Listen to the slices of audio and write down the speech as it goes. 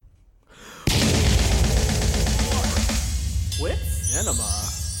Cinema.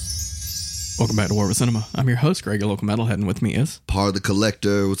 Welcome back to War with Cinema. I'm your host, Greg, your local metalhead, and with me is... Par the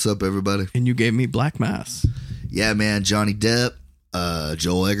Collector. What's up, everybody? And you gave me Black Mass. Yeah, man. Johnny Depp,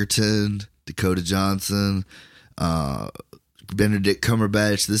 Joel Egerton, Dakota Johnson, Benedict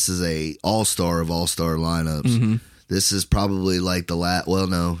Cumberbatch. This is a all-star of all-star lineups. Mm-hmm. This is probably like the last... Well,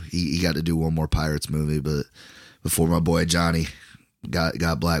 no, he got to do one more Pirates movie, but before my boy Johnny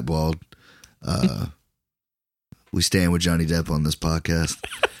got blackballed, we stand with Johnny Depp on this podcast.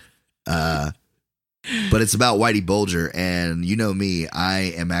 But it's about Whitey Bulger, and you know me,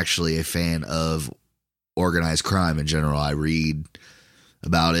 I am actually a fan of organized crime in general. I read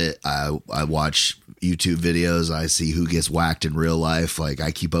about it. I watch YouTube videos. I see who gets whacked in real life. Like,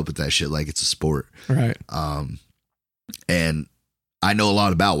 I keep up with that shit like it's a sport. Right. And I know a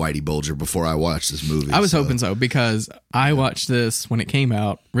lot about Whitey Bulger before I watched this movie. I was hoping so, because I watched this when it came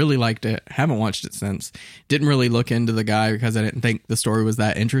out, really liked it, haven't watched it since. Didn't really look into the guy because I didn't think the story was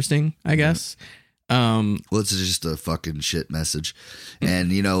that interesting, I guess. Well, it's just a fucking shit message.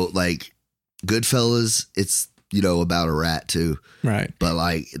 And, you know, like, Goodfellas, it's, you know, about a rat too. Right. But,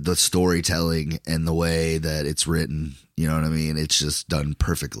 like, the storytelling and the way that it's written, you know what I mean? It's just done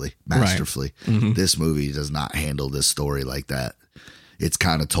perfectly, masterfully. Right. Mm-hmm. This movie does not handle this story like that. It's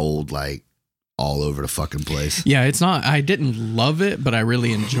kind of told, like, all over the fucking place. Yeah, it's not... I didn't love it, but I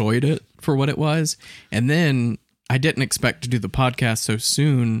really enjoyed it for what it was. And then I didn't expect to do the podcast so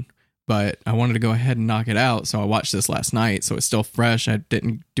soon, but I wanted to go ahead and knock it out. So I watched this last night, so it's still fresh. I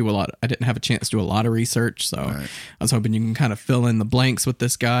didn't have a chance to do a lot of research, so right. I was hoping you can kind of fill in the blanks with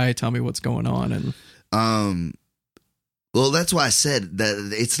this guy, tell me what's going on. And well, that's why I said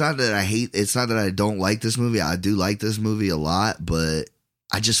that it's not that I don't like this movie. I do like this movie a lot, but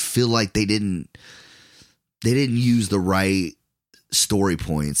I just feel like they didn't use the right story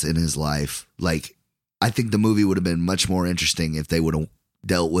points in his life. Like, I think the movie would have been much more interesting if they would have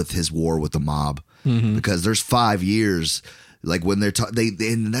dealt with his war with the mob, because there's 5 years. Like, when they're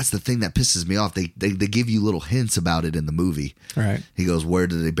and that's the thing that pisses me off. They give you little hints about it in the movie. Right. He goes, "Where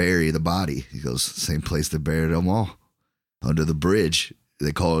did they bury the body?" He goes, "Same place they buried them all, under the bridge."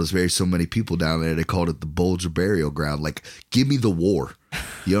 They call it, there's so many people down there, they called it the Bulger burial ground. Like, give me the war.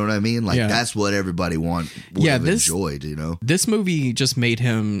 You know what I mean? Like, that's what everybody would have enjoyed, you know? This movie just made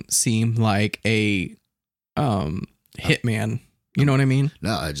him seem like a hitman. You know what I mean?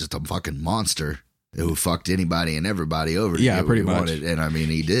 No, just a fucking monster who fucked anybody and everybody over. Yeah, pretty much. Wanted. And I mean,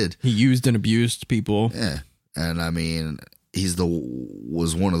 he did. He used and abused people. Yeah. And I mean,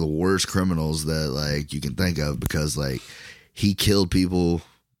 was one of the worst criminals that, like, you can think of, because, like, he killed people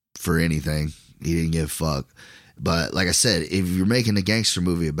for anything. He didn't give a fuck. But like I said, if you're making a gangster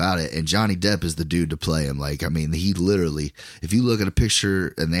movie about it, and Johnny Depp is the dude to play him, like, I mean, he literally, if you look at a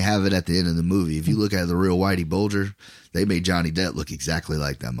picture, and they have it at the end of the movie, if you look at the real Whitey Bulger, they made Johnny Depp look exactly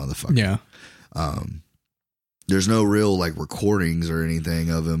like that motherfucker. Yeah. There's no real, like, recordings or anything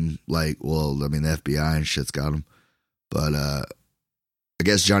of him. Like, well, I mean, the FBI and shit's got him. But I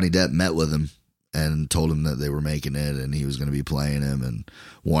guess Johnny Depp met with him and told him that they were making it and he was going to be playing him, and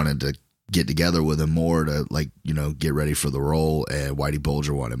wanted to get together with him more to, like, you know, get ready for the role. And Whitey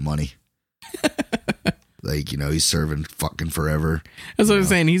Bulger wanted money. Like, you know, he's serving fucking forever. That's what I'm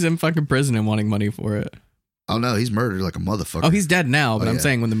saying. He's in fucking prison and wanting money for it. Oh, no, he's murdered like a motherfucker. Oh, he's dead now, but I'm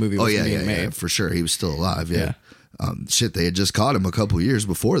saying when the movie was being made. Yeah, for sure. He was still alive, yeah. Shit, they had just caught him a couple years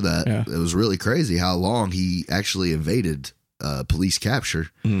before that. Yeah. It was really crazy how long he actually evaded police capture.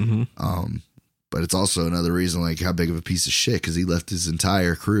 Mm-hmm. But it's also another reason, like, how big of a piece of shit, because he left his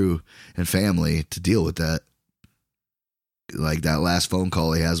entire crew and family to deal with that. Like, that last phone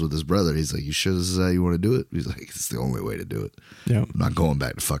call he has with his brother, he's like, "You sure this is how you want to do it?" He's like, "It's the only way to do it. Yeah. I'm not going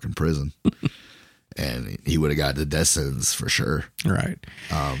back to fucking prison." And he would have got the death sentence for sure. Right.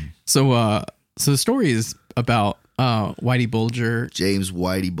 So the story is about Whitey Bulger, James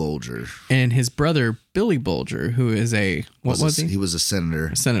Whitey Bulger, and his brother Billy Bulger, who is he? He was a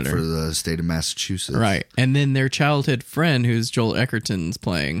senator for the state of Massachusetts. Right. And then their childhood friend, who's Joel Egerton's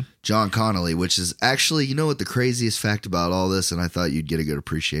playing, John Connolly, which is actually, you know what the craziest fact about all this, and I thought you'd get a good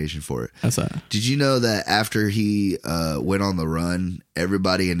appreciation for it. What's that? Did you know that after he went on the run,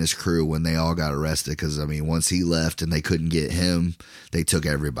 everybody in his crew, when they all got arrested, because, I mean, once he left and they couldn't get him, they took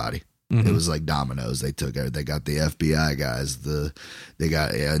everybody. Mm-hmm. It was like dominoes. They got the FBI guys,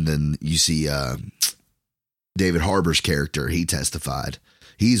 and then you see David Harbour's character. He testified.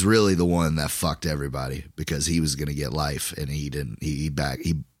 He's really the one that fucked everybody, because he was going to get life and he didn't. He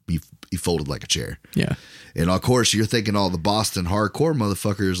folded like a chair. Yeah. And of course, you're thinking all the Boston hardcore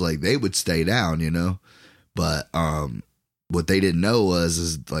motherfuckers, like, they would stay down, you know. But what they didn't know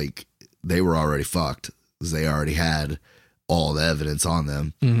is like, they were already fucked, because they already had all the evidence on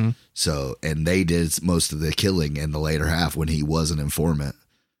them. Mm-hmm. So, and they did most of the killing in the later half when he was an informant,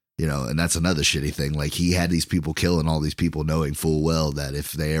 you know, and that's another shitty thing. Like, he had these people killing all these people knowing full well that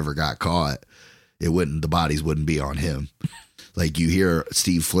if they ever got caught, the bodies wouldn't be on him. Like, you hear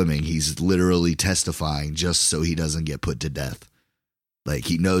Steve Fleming, he's literally testifying just so he doesn't get put to death. Like,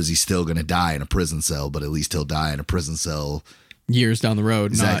 he knows he's still going to die in a prison cell, but at least he'll die in a prison cell years down the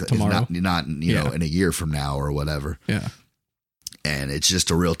road, not tomorrow. Not you know, in a year from now or whatever. Yeah. And it's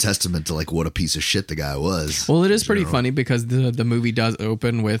just a real testament to like what a piece of shit the guy was. Well, it is pretty funny because the movie does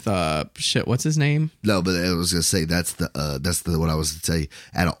open with what's his name? No, but I was gonna say that's the what I was to tell you.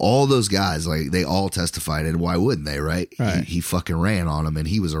 Out of all those guys, like they all testified, and why wouldn't they? Right? He fucking ran on him, and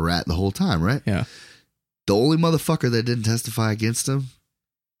he was a rat the whole time, right? Yeah. The only motherfucker that didn't testify against him,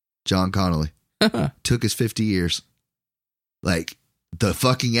 John Connolly, took his 50 years. Like, the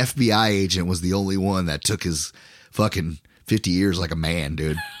fucking FBI agent was the only one that took his fucking 50 years like a man,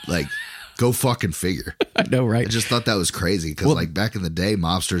 dude. Like, go fucking figure. I know, right? I just thought that was crazy because, like, back in the day,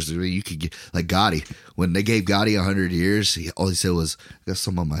 mobsters, you could get, like, Gotti. When they gave Gotti 100 years, all he said was, I got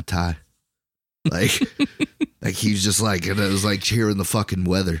some on my tie. Like, like he's just like, and it was like hearing the fucking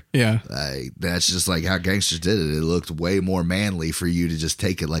weather. Yeah. Like, that's just like how gangsters did it. It looked way more manly for you to just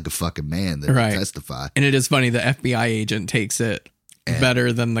take it like a fucking man than to testify. And it is funny, the FBI agent takes it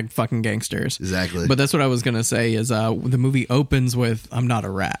better than the fucking gangsters. Exactly. But that's what I was going to say is the movie opens with, I'm not a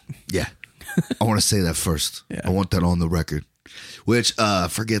rat. Yeah. I want to say that first. Yeah. I want that on the record. Which,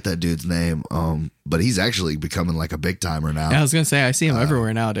 forget that dude's name. But he's actually becoming like a big timer now. Yeah, I was gonna say I see him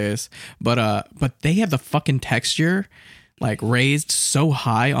everywhere nowadays. But they have the fucking texture like raised so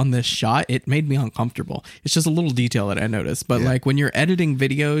high on this shot, it made me uncomfortable. It's just a little detail that I noticed. But like when you're editing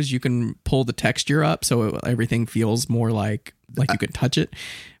videos, you can pull the texture up so everything feels more like you can touch it.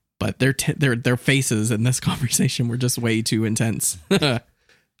 But their faces in this conversation were just way too intense.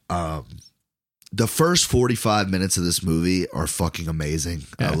 The first 45 minutes of this movie are fucking amazing.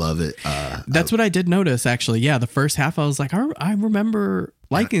 Yeah. I love it. That's what I did notice, actually. Yeah, the first half, I was like, I remember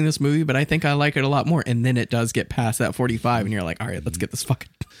liking this movie, but I think I like it a lot more. And then it does get past that 45, and you're like, all right, let's get this fucking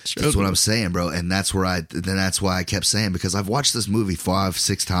show. That's what I'm saying, bro. And that's why I kept saying, because I've watched this movie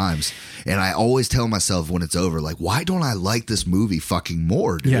 5-6 times, and I always tell myself when it's over, like, why don't I like this movie fucking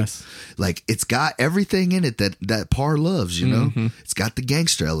more, dude? Yes. Like, it's got everything in it that Parr loves, you know? Mm-hmm. It's got the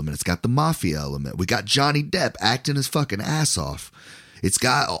gangster element. It's got the mafia element. We got Johnny Depp acting his fucking ass off. It's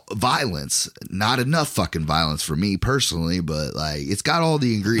got violence. Not enough fucking violence for me personally, but like it's got all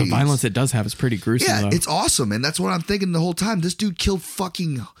the ingredients. The violence it does have is pretty gruesome. Yeah, though. It's awesome, and that's what I'm thinking the whole time. This dude killed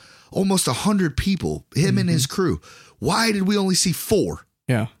fucking almost 100 people. Him and his crew. Why did we only see 4?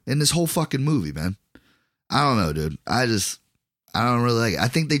 Yeah, in this whole fucking movie, man. I don't know, dude. I don't really like it. I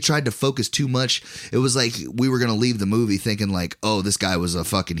think they tried to focus too much. It was like we were going to leave the movie thinking like, oh, this guy was a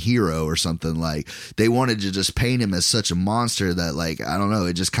fucking hero or something. Like they wanted to just paint him as such a monster that like, I don't know.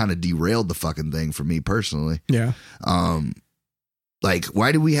 It just kind of derailed the fucking thing for me personally. Yeah. Like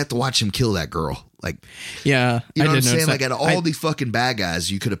why do we have to watch him kill that girl? Like, yeah, you know what I'm saying? Like out of all these fucking bad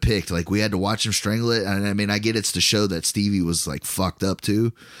guys you could have picked, like we had to watch him strangle it. And I mean, I get it's to show that Stevie was like fucked up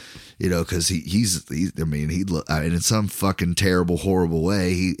too. You know, because he's in some fucking terrible, horrible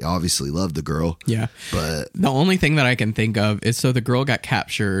way, he obviously loved the girl. Yeah. But the only thing that I can think of is so the girl got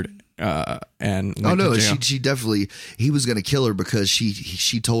captured and went to jail. She definitely, he was going to kill her because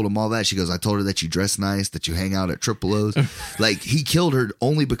she told him all that. She goes, I told her that you dress nice, that you hang out at Triple O's. Like he killed her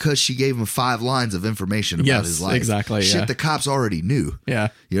only because she gave him 5 lines of information about his life. Exactly. Shit the cops already knew. Yeah.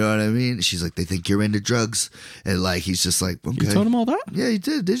 You know what I mean? She's like, they think you're into drugs. And like, he's just like, okay. You told him all that? Yeah, you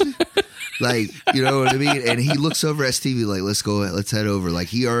did you? Like, you know what I mean? And he looks over at Stevie like, let's head over. Like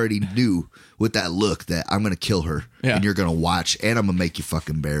he already knew with that look that I'm going to kill her and you're going to watch and I'm going to make you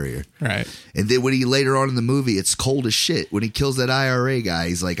fucking bury her. Right. And then when he later on in the movie, it's cold as shit. When he kills that IRA guy,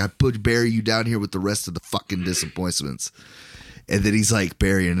 he's like, bury you down here with the rest of the fucking disappointments. And then he's like,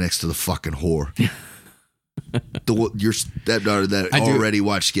 bury her next to the fucking whore. Your stepdaughter that already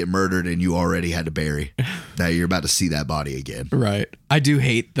watched get murdered and you already had to bury. Now you're about to see that body again. Right. I do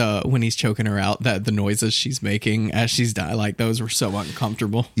hate when he's choking her out, that the noises she's making as she's dying, like those were so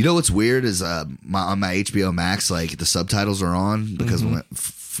uncomfortable. You know what's weird is on my HBO Max, like the subtitles are on because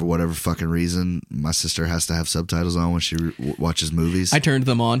for whatever fucking reason, my sister has to have subtitles on when she watches movies. I turned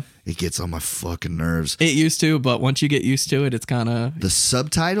them on. It gets on my fucking nerves. It used to, but once you get used to it, it's kind of... The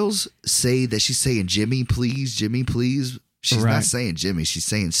subtitles say that she's saying, Jimmy, please, Jimmy, please. She's not saying Jimmy. She's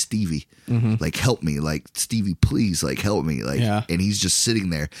saying Stevie. Mm-hmm. Like, help me. Like, Stevie, please. Like, help me. Like, and he's just sitting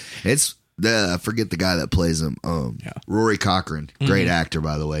there. It's... I forget the guy that plays him. Rory Cochrane. Great actor,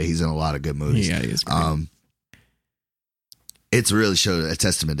 by the way. He's in a lot of good movies. Yeah, he is great. It's really showed a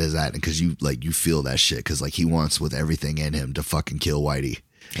testament to his acting because you feel that shit because like he wants with everything in him to fucking kill Whitey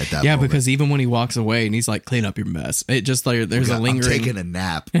at that moment. Because even when he walks away and he's like, clean up your mess, it just like there's a lingering. I'm taking a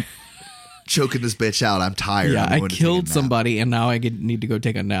nap, choking this bitch out. I'm tired. Yeah, I killed somebody and now I need to go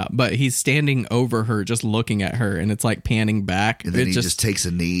take a nap. But he's standing over her, just looking at her, and it's like panning back. And then he just takes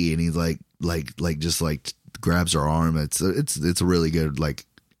a knee and he's like grabs her arm. It's a really good like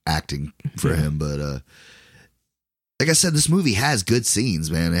acting for him, but like I said, this movie has good scenes,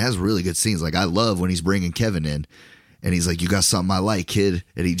 man. It has really good scenes. Like I love when he's bringing Kevin in, and he's like, "You got something I like, kid,"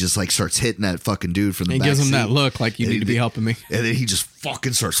 and he just like starts hitting that fucking dude from the back. He gives him seat. that look like you need to be helping me, and then he just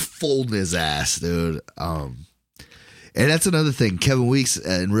fucking starts folding his ass, dude. And that's another thing. Kevin Weeks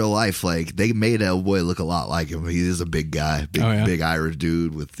in real life, like they made El Boy look a lot like him. He is a big guy, big Irish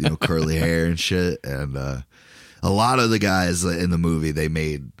dude with curly hair and shit. And a lot of the guys in the movie they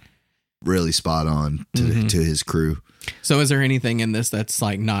made really spot on to his crew. So is there anything in this that's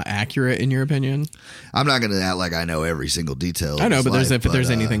like not accurate in your opinion? I'm not going to act like I know every single detail. I know, but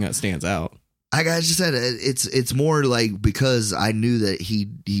there's anything that stands out. Like I just said, it's more like because I knew that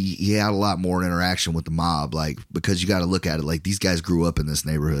he had a lot more interaction with the mob, like because you got to look at it like these guys grew up in this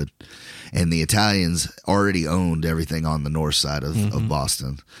neighborhood and the Italians already owned everything on the north side of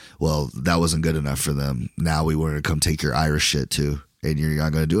Boston. Well, that wasn't good enough for them. Now we want to come take your Irish shit too. And you're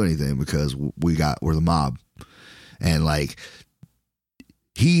not going to do anything because we're the mob. And like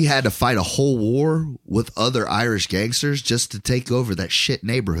he had to fight a whole war with other Irish gangsters just to take over that shit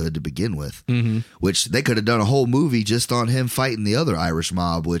neighborhood to begin with, which they could have done a whole movie just on him fighting the other Irish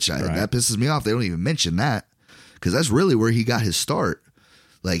mob, which that pisses me off. They don't even mention that because that's really where he got his start.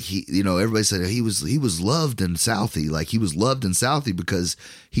 Like everybody said he was loved in Southie. Like he was loved in Southie because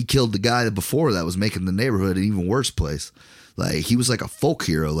he killed the guy before that was making the neighborhood an even worse place. Like he was like a folk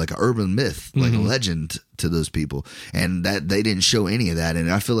hero, like an urban myth, like a legend to those people. And that they didn't show any of that. And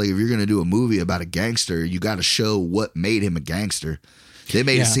I feel like if you're going to do a movie about a gangster, you got to show what made him a gangster. They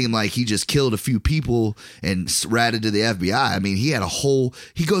made it seem like he just killed a few people and ratted to the FBI. I mean,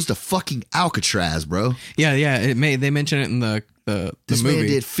 he goes to fucking Alcatraz, bro. Yeah. They mention it in the this movie. Man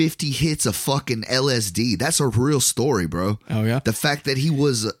did 50 hits of fucking LSD. That's a real story, bro. Oh yeah. The fact that he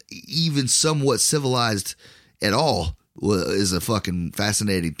was even somewhat civilized at all is a fucking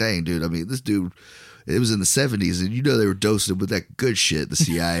fascinating thing, dude. I mean, this dude, it was in the 70s, and they were dosing with that good shit the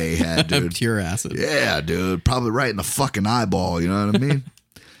CIA had, dude. Pure acid. Yeah, dude. Probably right in the fucking eyeball, you know what I mean?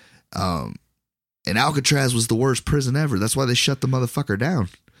 And Alcatraz was the worst prison ever. That's why they shut the motherfucker down.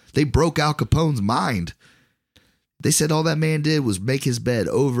 They broke Al Capone's mind. They said all that man did was make his bed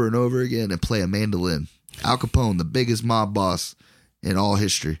over and over again and play a mandolin. Al Capone, the biggest mob boss in all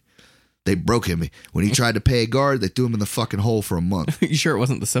history. They broke him. When he tried to pay a guard, they threw him in the fucking hole for a month. You sure it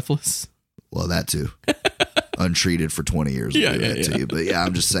wasn't the syphilis? Well, that too. Untreated for 20 years. Yeah. To you. But yeah,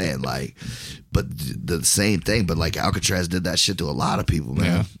 I'm just saying, like, but the same thing. But like Alcatraz did that shit to a lot of people,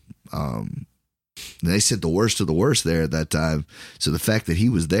 man. Yeah. They said the worst of the worst there at that time. So the fact that he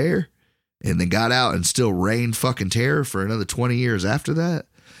was there and then got out and still reigned fucking terror for another 20 years after that,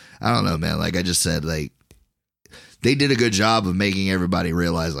 I don't know, man. Like I just said, like, they did a good job of making everybody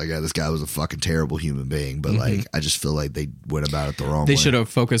realize, like, this guy was a fucking terrible human being. But, like, I just feel like they went about it the wrong way. They should have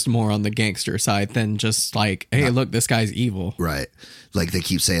focused more on the gangster side than just like, hey, look, this guy's evil. Right. Like, they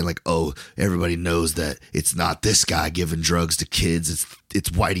keep saying, like, oh, everybody knows that it's not this guy giving drugs to kids. It's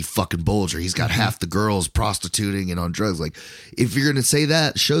Whitey fucking Bulger. He's got half the girls prostituting and on drugs. Like, if you're going to say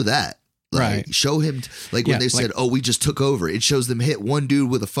that, show that. Like, right. Show him, like when they said, oh, we just took over. It shows them hit one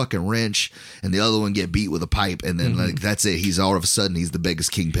dude with a fucking wrench and the other one get beat with a pipe. And then like, that's it. He's all of a sudden, he's the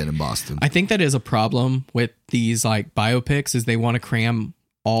biggest kingpin in Boston. I think that is a problem with these like biopics is they want to cram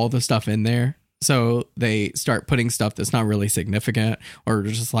all the stuff in there. So they start putting stuff that's not really significant or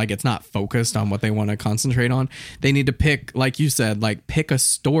just like it's not focused on what they want to concentrate on. They need to pick, like you said, like pick a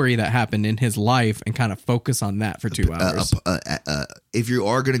story that happened in his life and kind of focus on that for 2 hours. If you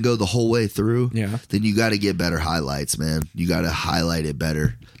are going to go the whole way through, then you got to get better highlights, man. You got to highlight it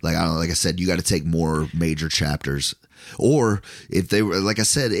better. Like, I don't know, like I said, you got to take more major chapters. Or if they were, like I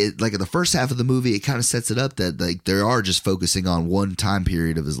said, like in the first half of the movie, it kind of sets it up that like they are just focusing on one time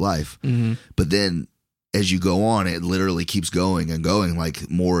period of his life. But then as you go on, it literally keeps going and going like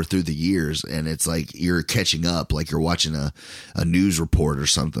more through the years. And it's like you're catching up, like you're watching a news report or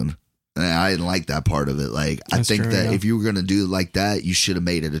something. And I didn't like that part of it. Like, I think that if you were going to do it like that, you should have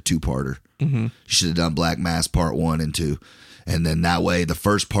made it a 2-parter. You should have done Black Mass Part 1 and 2. And then that way, the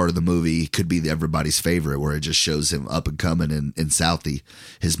first part of the movie could be everybody's favorite, where it just shows him up and coming in Southie,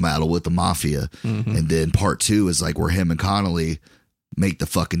 his battle with the mafia. And then part 2 is like where him and Connolly make the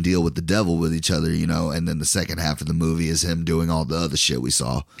fucking deal with the devil with each other, you know, and then the second half of the movie is him doing all the other shit we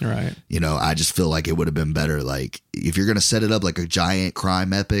saw. Right. You know, I just feel like it would have been better. Like, if you're going to set it up like a giant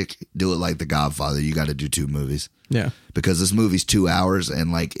crime epic, do it like The Godfather. You got to do 2 movies. Yeah. Because this movie's 2 hours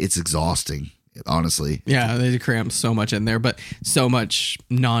and like it's exhausting, honestly. Yeah, they crammed so much in there, but so much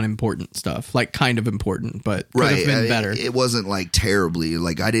non-important stuff, like kind of important, but could have been better. It wasn't like terribly,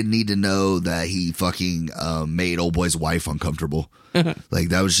 like I didn't need to know that he fucking made old boy's wife uncomfortable. Like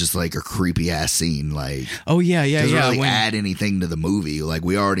that was just like a creepy ass scene. Like, oh yeah, doesn't really add anything to the movie. Like,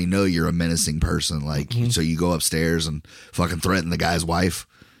 we already know you're a menacing person. Like, so you go upstairs and fucking threaten the guy's wife.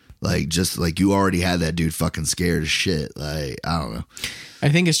 Like, just like you already had that dude fucking scared as shit. Like, I don't know. I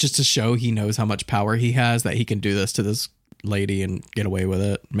think it's just to show he knows how much power he has, that he can do this to this lady and get away with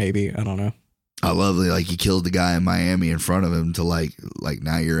it. Maybe, I don't know. I love it. Like, he killed the guy in Miami in front of him to like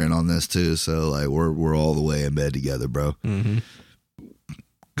now you're in on this too. So like we're all the way in bed together, bro. Mm-hmm.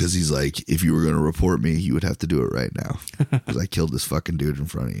 Because he's like, if you were going to report me, you would have to do it right now. Because I killed this fucking dude in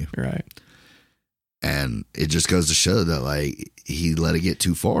front of you. Right. And it just goes to show that, like, he let it get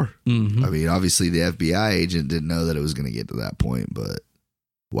too far. Mm-hmm. I mean, obviously, the FBI agent didn't know that it was going to get to that point, but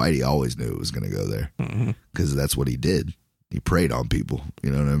Whitey always knew it was going to go there. Because that's what he did. He preyed on people.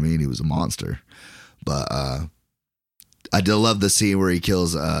 You know what I mean? He was a monster. But I did love the scene where he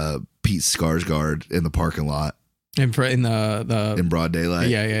kills Pete Skarsgård in the parking lot. In the in broad daylight.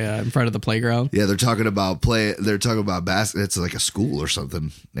 Yeah. In front of the playground. Yeah, they're talking about basketball. It's like a school or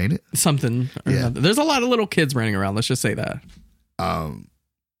something, ain't it? Something. Yeah. There's a lot of little kids running around. Let's just say that.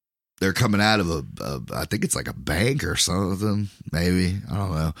 They're coming out of I think it's like a bank or something. Maybe, I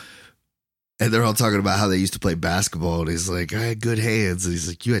don't know. And they're all talking about how they used to play basketball. And he's like, I had good hands. And he's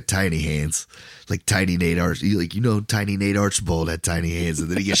like, you had tiny hands. Like Tiny Nate Arch. Tiny Nate Archibald had tiny hands.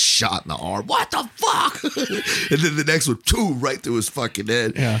 And then he gets shot in the arm. What the fuck? And then the next one, 2 right through his fucking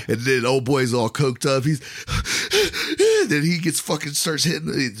head. Yeah. And then old boy's all coked up. Then he gets starts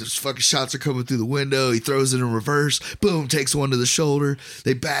hitting. His fucking shots are coming through the window. He throws it in reverse. Boom, takes one to the shoulder.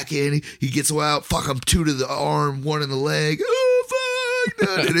 They back in. He gets out. Fuck him, 2 to the arm, 1 in the leg. Oh, fuck.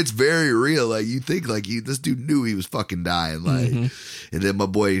 And it's very real. Like, you think like this dude knew he was fucking dying. Like, and then my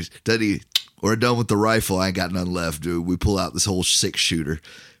boy, we're done with the rifle. I ain't got none left, dude. We pull out this whole 6-shooter.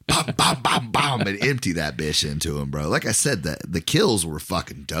 Bam, bam, bam, bam, and empty that bitch into him, bro. Like I said, the kills were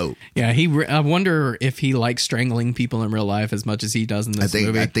fucking dope. Yeah, I wonder if he likes strangling people in real life as much as he does in this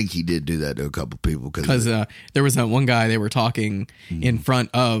movie. I think he did do that to a couple people. Because there was that one guy they were talking in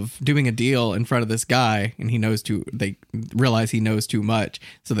front of, doing a deal in front of this guy, and they realize he knows too much,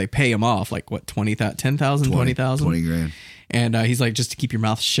 so they pay him off, like, what, 10,000, 20,000? 20 grand. And he's like, just to keep your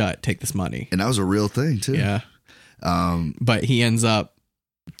mouth shut, take this money. And that was a real thing, too. Yeah. But he ends up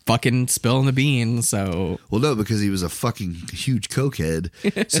fucking spilling the beans. So, well, no, because he was a fucking huge cokehead.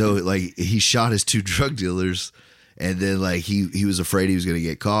 So like he shot his 2 drug dealers, and then like he was afraid he was going to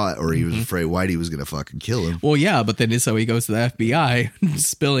get caught, or he was afraid Whitey was going to fucking kill him. Well, yeah, but then so he goes to the FBI,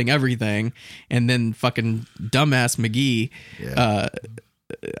 spilling everything, and then fucking dumbass McGee. Yeah.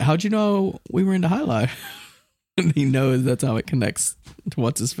 How'd you know we were into High Life? And he knows that's how it connects to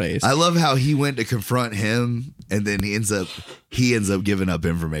what's his face. I love how he went to confront him, and then he ends up giving up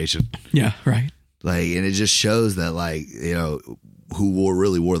information. Yeah, right. Like, and it just shows that, like, you know, who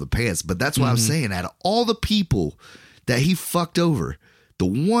really wore the pants. But that's what I'm saying. Out of all the people that he fucked over, the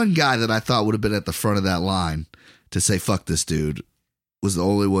one guy that I thought would have been at the front of that line to say fuck this dude was the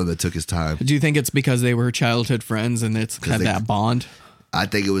only one that took his time. Do you think it's because they were childhood friends and it's had that bond? I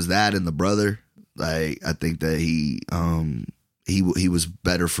think it was that and the brother. Like, I think that he was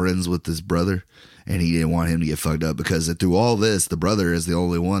better friends with his brother, and he didn't want him to get fucked up, because through all this, the brother is the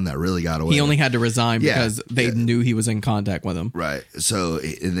only one that really got away. He only had to resign because they knew he was in contact with him. Right. So,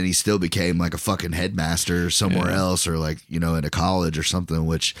 and then he still became like a fucking headmaster somewhere else, or like, you know, in a college or something,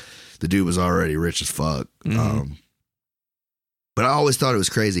 which the dude was already rich as fuck. But I always thought it was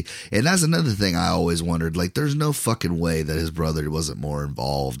crazy. And that's another thing I always wondered. Like, there's no fucking way that his brother wasn't more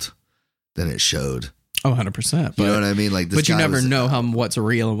involved than it showed. Oh, 100%. You know what I mean? Like, but you never know what's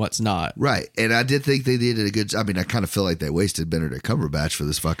real and what's not. Right. And I did think they did a good job. I mean, I kind of feel like they wasted Benedict Cumberbatch for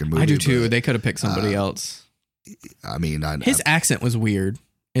this fucking movie. I do too. They could have picked somebody else. I mean, his accent was weird.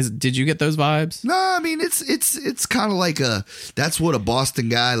 Did you get those vibes? No, I mean, it's kind of like that's what a Boston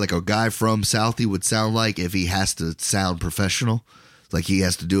guy, like a guy from Southie, would sound like if he has to sound professional. Like, he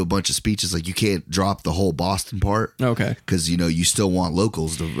has to do a bunch of speeches. Like, you can't drop the whole Boston part. Okay. Because, you know, you still want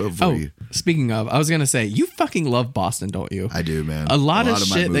locals to vote for you. Speaking of, I was going to say, you fucking love Boston, don't you? I do, man. A lot of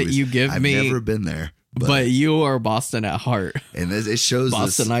shit that you give me. I've never been there. but you are Boston at heart. And it shows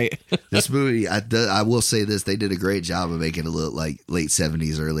Bostonite. This movie, I will say this, they did a great job of making it look like late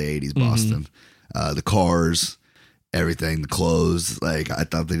 70s, early 80s Boston. The cars, everything, the clothes. Like, I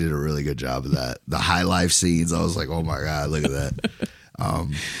thought they did a really good job of that. The high life scenes, I was like, oh my God, look at that.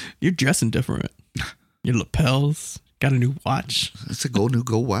 You're dressing different. Your lapels, got a new watch. It's a new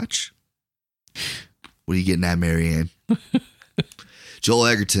gold watch. What are you getting at, Marianne? Joel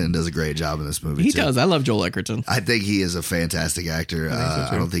Edgerton does a great job in this movie. He too. does. I love Joel Edgerton. I think he is a fantastic actor. I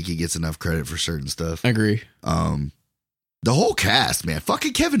I don't think he gets enough credit for certain stuff. I agree. The whole cast, man.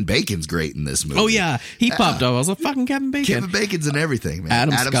 Fucking Kevin Bacon's great in this movie. Oh, yeah. He popped up. I was like, fucking Kevin Bacon. Kevin Bacon's in everything, man.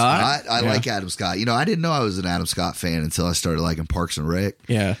 Adam Scott. I like Adam Scott. You know, I didn't know I was an Adam Scott fan until I started liking Parks and Rec.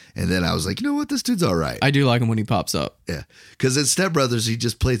 Yeah. And then I was like, you know what? This dude's all right. I do like him when he pops up. Yeah. Because in Step Brothers, he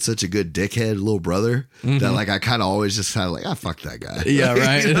just played such a good dickhead little brother that, like, I kind of always just kind of like, fuck that guy. Yeah,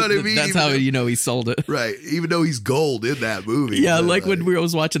 right. You know what I mean? That's Even how though- you know he sold it. Right. Even though he's gold in that movie. Yeah, But, like when we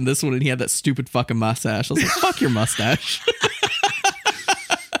was watching this one and he had that stupid fucking mustache. I was like, fuck your mustache.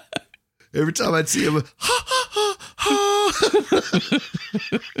 every time I'd see him, ha, ha, ha, ha.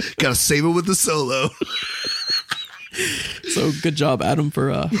 Gotta save him with the solo. So good job, Adam,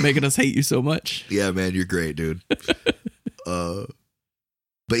 for making us hate you so much. Yeah, man, you're great, dude.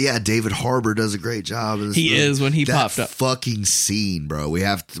 But yeah, David Harbour does a great job. In this He movie. is when he That popped up. fucking scene, bro. We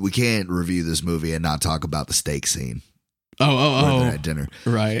can't review this movie and not talk about the steak scene. Where they're at dinner.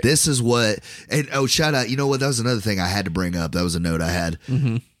 Right. This is what, and shout out. You know what? That was another thing I had to bring up. That was a note I had.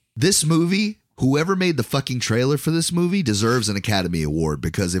 This movie, whoever made the fucking trailer for this movie deserves an Academy Award,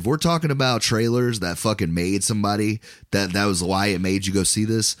 because if we're talking about trailers that fucking made somebody, that was why it made you go see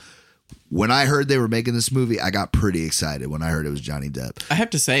this. When I heard they were making this movie, I got pretty excited when I heard it was Johnny Depp. I have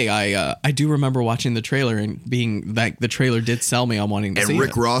to say, I do remember watching the trailer and being like, the trailer did sell me on wanting to see And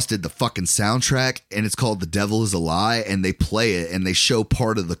Rick it. Ross did the fucking soundtrack, and it's called The Devil Is a Lie, and they play it, and they show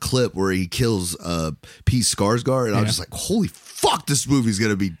part of the clip where he kills Pete Skarsgård, and I'm just like, holy fuck, this movie's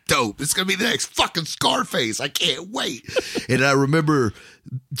gonna be dope. It's gonna be the next fucking Scarface. I can't wait. And I remember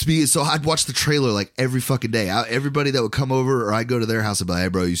so I'd watch the trailer like every fucking day. Everybody that would come over, or I'd go to their house and be like, hey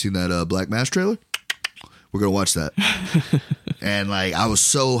bro, you seen that Black Mass trailer? We're gonna watch that. And like, I was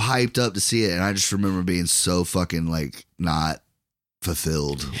so hyped up to see it, and I just remember being so fucking like not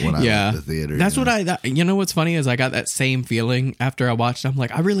fulfilled when I left the theater. That's what you know what's funny is I got that same feeling after I watched it. I'm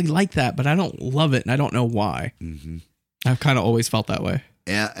like, I really like that, but I don't love it, and I don't know why. I've kind of always felt that way.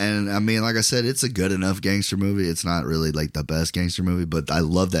 Yeah, and I mean, like I said, it's a good enough gangster movie. It's not really like the best gangster movie, but I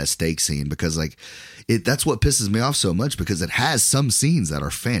love that steak scene because like that's what pisses me off so much, because it has some scenes that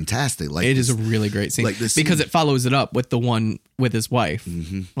are fantastic. Like It is a really great scene, like this because scene- it follows it up with the one with his wife,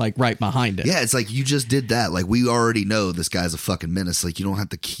 like right behind it. Yeah, it's like you just did that. Like, we already know this guy's a fucking menace. Like, you don't have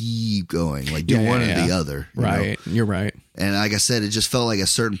to keep going. Like, do one or the other. You know? Right. You're right. And like I said, it just felt like at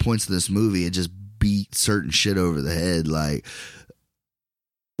certain points of this movie, it just beat certain shit over the head. Like,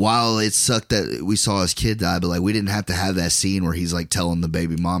 while it sucked that we saw his kid die, but like, we didn't have to have that scene where he's like telling the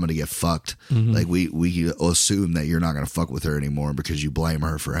baby mama to get fucked. Like, we assume that you're not going to fuck with her anymore because you blame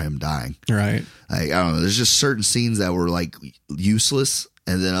her for him dying. Right. Like, I don't know. There's just certain scenes that were like useless,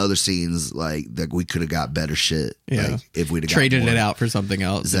 and then other scenes like that we could have got better shit. Yeah. Like, if we'd have Traded got it more. out for something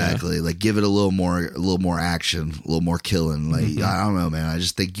else. Exactly. Like, give it a little more action, a little more killing. Like, I don't know, man. I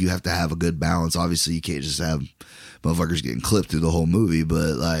just think you have to have a good balance. Obviously, you can't just have motherfuckers getting clipped through the whole movie,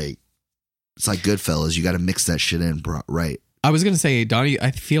 but like, it's like Goodfellas. You got to mix that shit in, right? I was going to say, I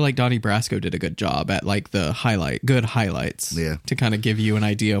feel like Donnie Brasco did a good job at like the good highlights. Yeah. To kind of give you an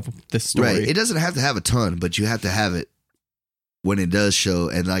idea of the story. Right. It doesn't have to have a ton, but you have to have it when it does show.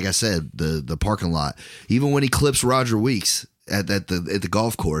 And like I said, the parking lot, even when he clips Roger Weeks at the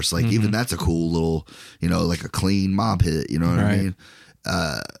golf course, like even that's a cool little, like a clean mob hit. You know what I mean?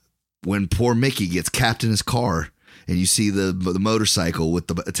 When poor Mickey gets capped in his car, and you see the motorcycle with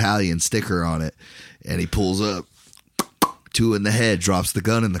the Italian sticker on it, and he pulls up, two in the head, drops the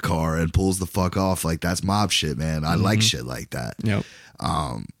gun in the car, and pulls the fuck off. Like, that's mob shit, man. I like shit like that. Yep.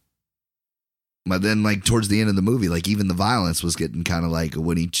 But then, like, towards the end of the movie, like, even the violence was getting kind of like,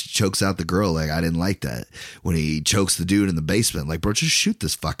 when he chokes out the girl, like, I didn't like that. When he chokes the dude in the basement, like, bro, just shoot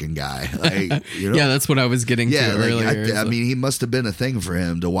this fucking guy. Like, Yeah, that's what I was getting to earlier. I mean, he must have been a thing for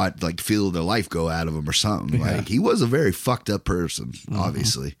him to watch, like, feel the life go out of him or something. Yeah. Like, he was a very fucked up person,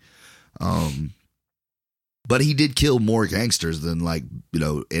 obviously. But he did kill more gangsters than, like,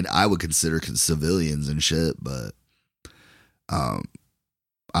 and I would consider civilians and shit, but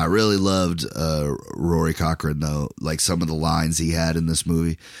I really loved Rory Cochrane, though. Like, some of the lines he had in this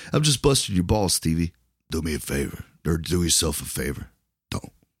movie. I'm just busting your balls, Stevie. Do me a favor. Or do yourself a favor. Don't.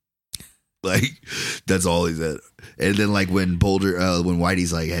 Like, that's all he said. And then like when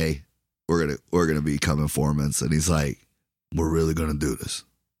Whitey's like, hey, we're gonna become informants, and he's like, we're really gonna do this.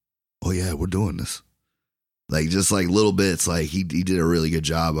 Oh yeah, we're doing this. Like, just like little bits, like he did a really good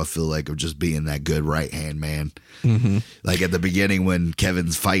job, I feel like, of just being that good right hand man. Mm-hmm. Like at the beginning when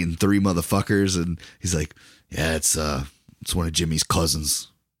Kevin's fighting 3 motherfuckers, and he's like, yeah, it's one of Jimmy's cousins'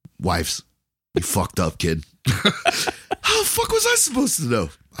 wives. You fucked up, kid. How the fuck was I supposed to know?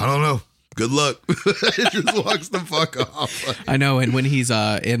 I don't know. Good luck. Just walks the fuck off. I know. And when he's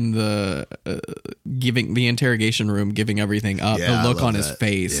in the giving the interrogation room, giving everything up, Yeah, the look I love on his that.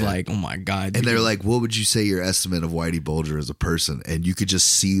 face, Yeah. like, oh my God. And they're like, what would you say your estimate of Whitey Bulger as a person? And you could just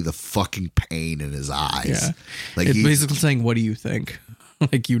see the fucking pain in his eyes. Yeah. Like it's he basically saying, what do you think?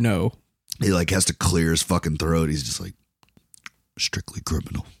 Like, you know. he like has to clear his fucking throat. He's just like, strictly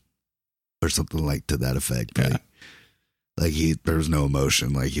criminal. Or something like to that effect. Yeah. Like there was no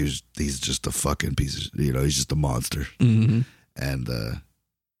emotion. Like he's just a fucking piece of, he's just a monster. Mm-hmm. And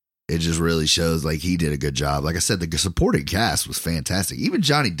it just really shows like he did a good job. Like I said, the supporting cast was fantastic. Even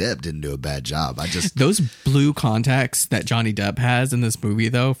Johnny Depp didn't do a bad job. Those blue contacts that Johnny Depp has in this movie,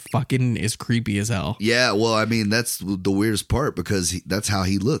 though, fucking is creepy as hell. Yeah, well, I mean, that's the weirdest part because that's how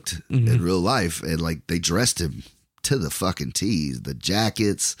he looked in real life. And like they dressed him to the fucking T's, the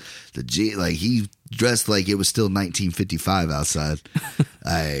jackets, like he dressed like it was still 1955 outside.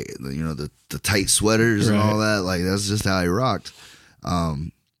 The tight sweaters and all that, like that's just how he rocked.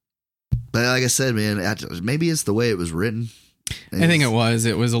 But like I said, man, maybe it's the way it was written. I think it was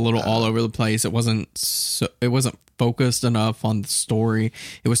a little all over the place. It wasn't focused enough on the story.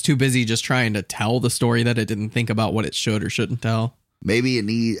 It was too busy just trying to tell the story that it didn't think about what it should or shouldn't tell. Maybe it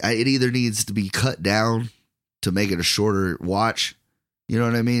either needs to be cut down to make it a shorter watch. You know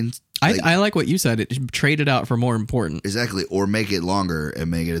what I mean? I like what you said. It traded out for more important. Exactly. Or make it longer and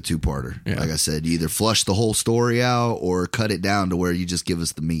make it a 2-parter. Yeah. Like I said, you either flush the whole story out or cut it down to where you just give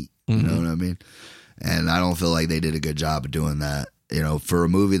us the meat. You know what I mean? And I don't feel like they did a good job of doing that. For a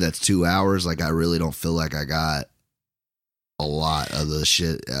movie that's 2 hours, like I really don't feel like I got a lot of the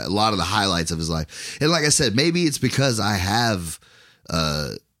shit, a lot of the highlights of his life. And like I said, maybe it's because I have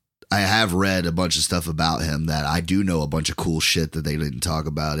read a bunch of stuff about him that I do know a bunch of cool shit that they didn't talk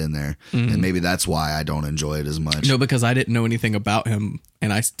about in there. And maybe that's why I don't enjoy it as much. No, because I didn't know anything about him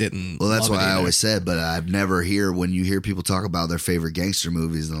and I didn't. Well, that's love why it I either. always said, but I've never when you hear people talk about their favorite gangster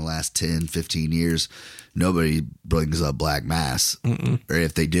movies in the last 10, 15 years, nobody brings up Black Mass. Or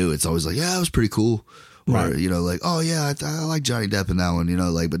if they do, it's always like, yeah, it was pretty cool. Or, Right. Like, oh yeah, I like Johnny Depp in that one,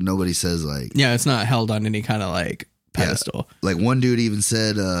 but nobody says like, Yeah, it's not held on any kind of like pedestal. like one dude even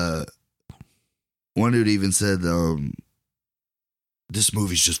said, this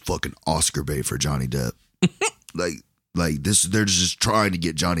movie's just fucking Oscar bait for Johnny Depp. like this, they're just trying to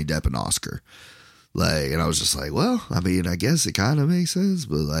get Johnny Depp an Oscar. Like, and I was just like, well, I mean, I guess it kind of makes sense,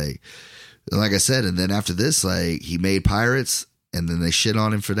 but like I said, and then after this, like he made Pirates, and then they shit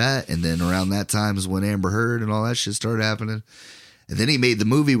on him for that, and then around that time is when Amber Heard and all that shit started happening. And then he made the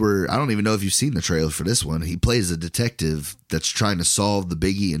movie where, I don't even know if you've seen the trailer for this one. He plays a detective that's trying to solve the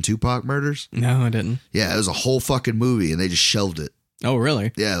Biggie and Tupac murders. No, I didn't. Yeah, it was a whole fucking movie, and they just shelved it. Oh,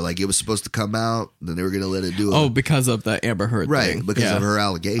 really? Yeah, like it was supposed to come out, then they were going to let it do it. Oh, because of the Amber Heard right, thing. because Yeah. of her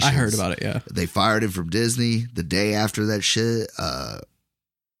allegations. I heard about it, yeah. They fired him from Disney the day after that shit.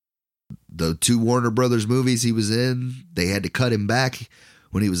 The 2 Warner Brothers movies he was in, they had to cut him back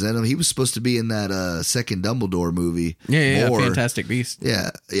when he was in them. He was supposed to be in that second Dumbledore movie. Yeah, more. Fantastic Beast.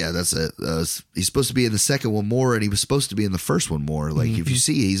 Yeah, that's it. He's supposed to be in the second one more, and he was supposed to be in the first one more. Like, if you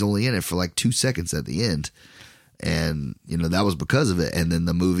see, he's only in it for like 2 seconds at the end. And, that was because of it. And then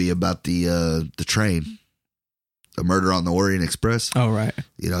the movie about the train, The Murder on the Orient Express. Oh, right.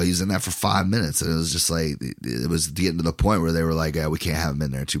 He was in that for 5 minutes, and it was just like, it was getting to the point where they were like, yeah, we can't have him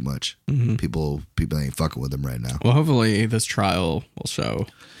in there too much. People ain't fucking with him right now. Well, hopefully this trial will show.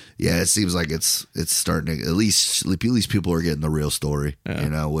 Yeah, it seems like it's starting to, at least people are getting the real story,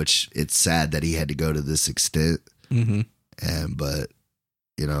 which it's sad that he had to go to this extent. But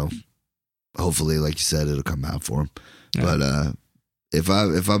hopefully, like you said, it'll come out for him. Yeah. But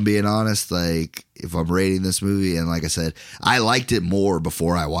if I'm being honest, like if I'm rating this movie, and like I said, I liked it more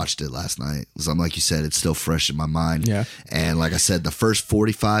before I watched it last night. Because I'm like you said, it's still fresh in my mind. Yeah. And like I said, the first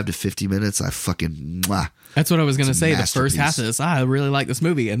 45 to 50 minutes, I fucking That's what I was going to It's a say. The first half masterpiece. is, I really like this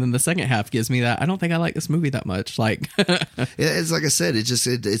movie. And then the second half gives me that. I don't think I like this movie that much. Like, It's like I said, it just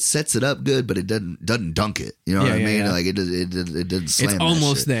it sets it up good, but it doesn't dunk it. You know what I Yeah, mean? yeah. Like it didn't slam. it's that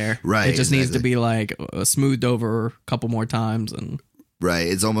almost shit. there. Right, It just needs to exactly. be like smoothed over a couple more times. And Right.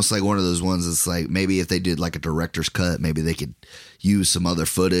 It's almost like one of those ones that's like maybe if they did like a director's cut, maybe they could use some other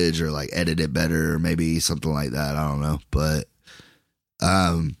footage or like edit it better or maybe something like that. I don't know. But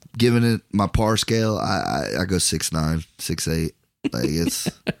giving it my par scale, I go 6.9, 6.8.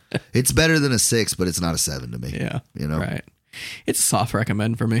 Like it's better than a 6, but it's not a 7 to me. Yeah. You know? Right. It's a soft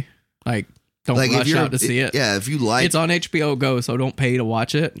recommend for me. Like, don't Like if rush you're out to see it. Yeah, if you like It's on HBO Go, so don't pay to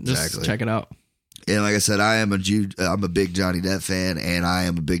watch it. Just Exactly. check it out. And like I said, I'm a big Johnny Depp fan, and I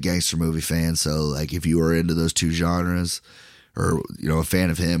am a big gangster movie fan. So, like, if you are into those two genres, or a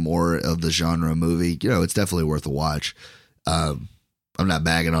fan of him or of the genre movie, it's definitely worth a watch. I'm not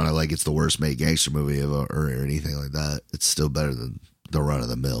bagging on it like it's the worst made gangster movie ever or anything like that. It's still better than the run of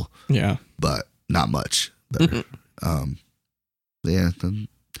the mill, Yeah. but not much better. Yeah.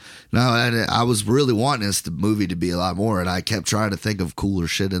 No, I was really wanting this movie to be a lot more, and I kept trying to think of cooler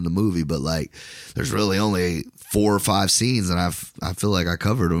shit in the movie, but like, there's really only 4 or 5 scenes, and I feel like I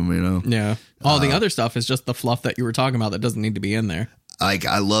covered them. Yeah. All the other stuff is just the fluff that you were talking about that doesn't need to be in there. Like,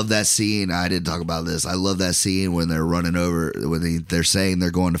 I love that scene. I didn't talk about this. I love that scene when they're running over, when they're saying they're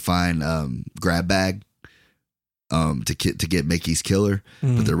going to find grab bag to get Mickey's killer,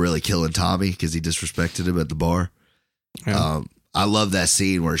 but they're really killing Tommy because he disrespected him at the bar. Yeah. I love that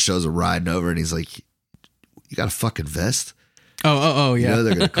scene where it shows him riding over and he's like, "You got a fucking vest?" Oh, yeah.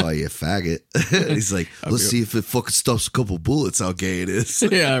 They're gonna call you a faggot. He's like, "Let's see if it fucking stops a couple bullets. How gay it is."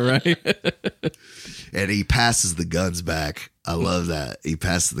 Yeah, right. And he passes the guns back. I love that he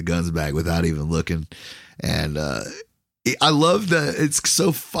passes the guns back without even looking. And I love that it's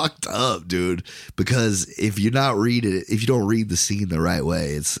so fucked up, dude. Because if you don't read the scene the right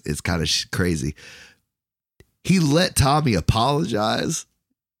way, it's kind of crazy. He let Tommy apologize,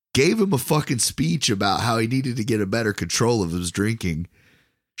 gave him a fucking speech about how he needed to get a better control of his drinking,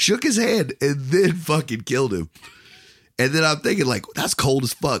 shook his hand, and then fucking killed him. And then I'm thinking, like, that's cold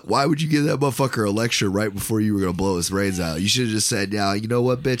as fuck. Why would you give that motherfucker a lecture right before you were going to blow his brains out? You should have just said, "Yeah, you know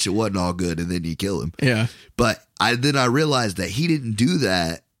what, bitch, it wasn't all good," and then you kill him. Yeah. But I realized that he didn't do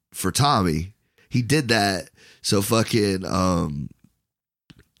that for Tommy. He did that so fucking,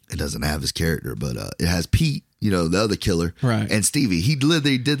 it doesn't have his character, but it has Pete, the other killer, Right. and Stevie. He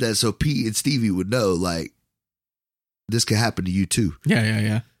literally did that so Pete and Stevie would know, like, this could happen to you too.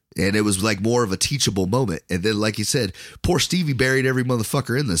 Yeah. And it was like more of a teachable moment. And then, like you said, poor Stevie buried every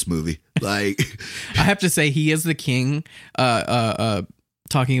motherfucker in this movie. Like, I have to say, he is the king.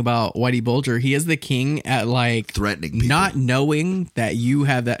 Talking about Whitey Bulger, he is the king at like threatening people. not knowing that you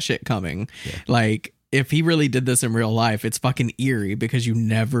have that shit coming. Yeah. Like, if he really did this in real life, it's fucking eerie because you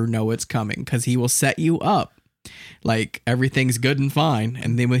never know it's coming because he will set you up. Like, everything's good and fine,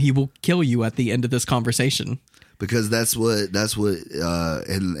 and then he will kill you at the end of this conversation. Because that's what in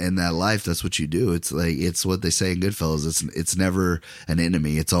that life, that's what you do. It's like, it's what they say in Goodfellas. It's never an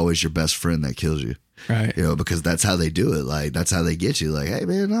enemy. It's always your best friend that kills you. Right. Because that's how they do it. Like, that's how they get you. Like, "Hey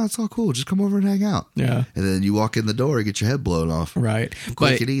man, no, it's all cool. Just come over and hang out." Yeah. And then you walk in the door and get your head blown off. Right.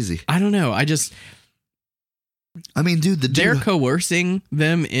 Quick But and easy. I don't know. I mean, dude, they're coercing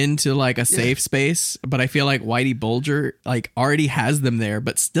them into like a safe space, but I feel like Whitey Bulger like already has them there,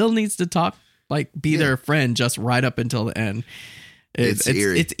 but still needs to talk, like be their friend just right up until the end. It's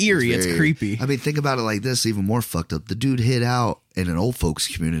eerie. It's eerie. It's creepy. I mean, think about it like this, even more fucked up. The dude hid out in an old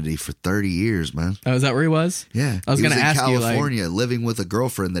folks community for 30 years, man. Oh, is that where he was? Yeah. I was going to ask you, like, California, living with a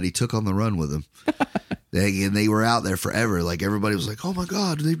girlfriend that he took on the run with him. And they were out there forever. Like, everybody was like, "Oh my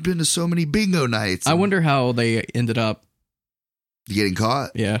God, they've been to so many bingo nights." I wonder how they ended up getting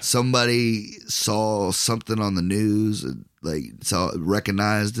caught. Yeah. Somebody saw something on the news and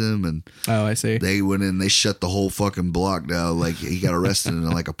recognized him, and oh, I see. They went in, they shut the whole fucking block down. Like, he got arrested in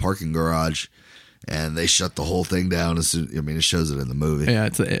like a parking garage, and they shut the whole thing down. It shows it in the movie. Yeah,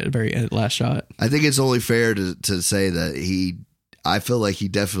 it's a very last shot. I think it's only fair to say that I feel like he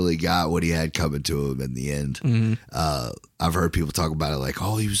definitely got what he had coming to him in the end. Mm-hmm. I've heard people talk about it like,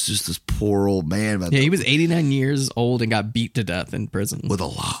 "Oh, he was just this poor old man." Yeah, he was 89 years old and got beat to death in prison. With a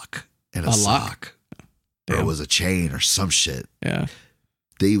lock and a sock. Or it was a chain or some shit. Yeah.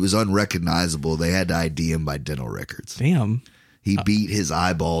 He was unrecognizable. They had to ID him by dental records. Damn. He beat his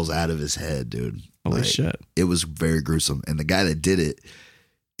eyeballs out of his head, dude. Holy shit. It was very gruesome. And the guy that did it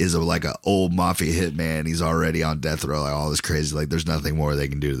is like an old mafia hitman. He's already on death row. Like, all this crazy. Like, there's nothing more they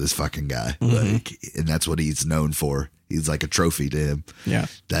can do to this fucking guy. Mm-hmm. Like, and that's what he's known for. He's like a trophy to him. Yeah.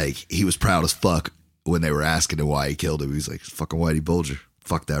 Like, he was proud as fuck when they were asking him why he killed him. He's like, "Fucking Whitey Bulger.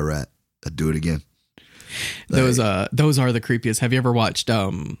 Fuck that rat. I'd do it again." Those are the creepiest. Have you ever watched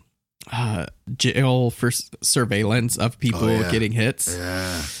jail for surveillance of people getting hits?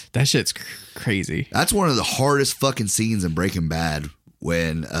 Yeah. That shit's crazy. That's one of the hardest fucking scenes in Breaking Bad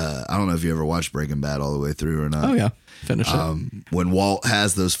when I don't know if you ever watched Breaking Bad all the way through or not. Oh yeah, finish it. When Walt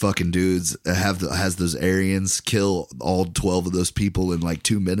has those fucking dudes has those Aryans kill all 12 of those people in like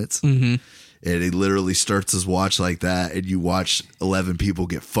 2 minutes. Mm-hmm. And he literally starts his watch like that, and you watch 11 people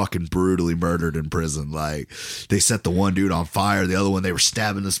get fucking brutally murdered in prison. Like, they set the one dude on fire, the other one, they were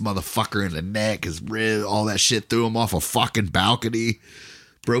stabbing this motherfucker in the neck, his rib, all that shit, threw him off a fucking balcony,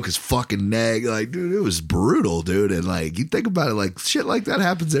 broke his fucking neck. Like, dude, it was brutal, dude. And like, you think about it, like, shit like that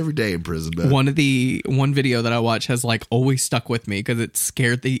happens every day in prison, man. One video that I watch has like always stuck with me because it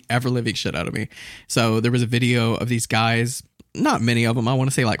scared the ever living shit out of me. So there was a video of these guys. Not many of them. I want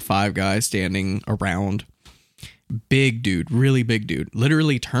to say like 5 guys standing around. Big dude, really big dude.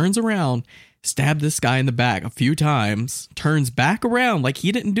 Literally turns around, stabbed this guy in the back a few times, turns back around like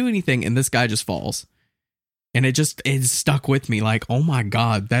he didn't do anything, and this guy just falls. And it stuck with me like, oh my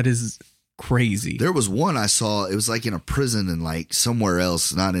God, that is crazy. There was one I saw, it was like in a prison in like somewhere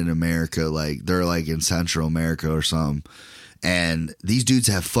else, not in America. Like they're like in Central America or something. And these dudes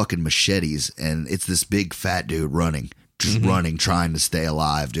have fucking machetes, and it's this big fat dude running. Just running, trying to stay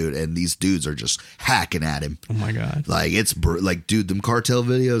alive, dude. And these dudes are just hacking at him. Oh my God. Like, it's like, dude, them cartel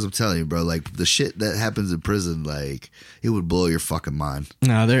videos, I'm telling you, bro, like the shit that happens in prison, like, it would blow your fucking mind.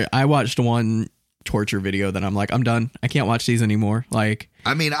 No, I watched one torture video that I'm like, I'm done. I can't watch these anymore. Like,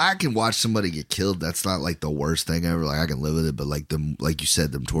 I mean, I can watch somebody get killed. That's not like the worst thing ever. Like, I can live with it, but like them, like you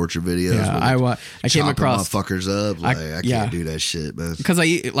said, them torture videos. Yeah, I came across motherfuckers up. Like, I can't do that shit, man. Because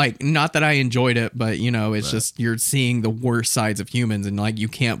not that I enjoyed it, but you know, it's just you're seeing the worst sides of humans, and like you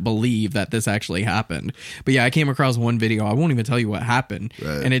can't believe that this actually happened. But yeah, I came across one video. I won't even tell you what happened,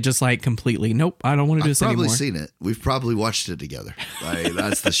 and it just like completely. Nope, I don't want to do this anymore. I've probably seen it. We've probably watched it together. Like,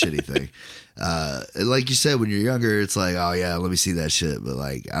 that's the shitty thing. Like you said, when you're younger, it's like, oh yeah, let me see that shit. But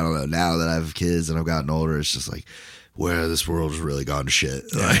like, I don't know. Now that I have kids and I've gotten older, it's just like, where this world has really gone to shit.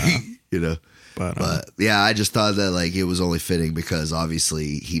 Yeah. Like, you know. But yeah, I just thought that like it was only fitting because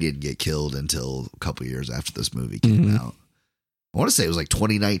obviously he didn't get killed until a couple years after this movie came out. I want to say it was like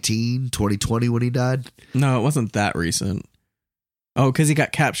 2019, 2020 when he died. No, it wasn't that recent. Oh, because he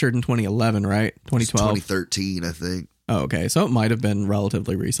got captured in 2011, right? 2012, 2013, I think. Oh, okay. So it might have been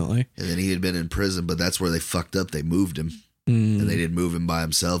relatively recently. And then he had been in prison, but that's where they fucked up. They moved him. And they didn't move him by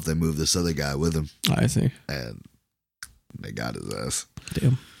himself. They moved this other guy with him. I see. And they got his ass.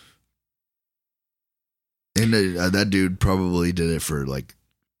 Damn. And that dude probably did it for like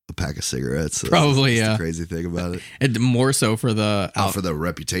a pack of cigarettes. So probably, that's yeah. The crazy thing about it. And more so for the... for the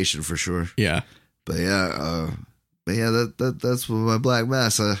reputation, for sure. Yeah. But yeah, that's my Black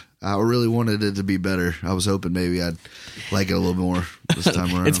Mass. I really wanted it to be better. I was hoping maybe I'd like it a little more this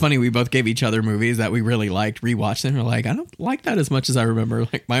time around. It's funny, we both gave each other movies that we really liked, rewatched them, and we're like, I don't like that as much as I remember.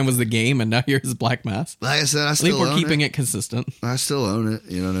 Like, mine was The Game, and now yours is Black Mass. Like I said, I think we're keeping it consistent. I still own it,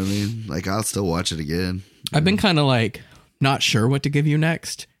 you know what I mean? Like, I'll still watch it again. I've been kind of like, not sure what to give you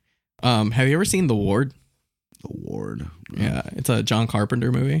next. Have you ever seen The Ward? The Ward? Yeah, it's a John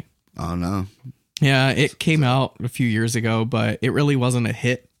Carpenter movie. Oh, no. Yeah, it came out a few years ago, but it really wasn't a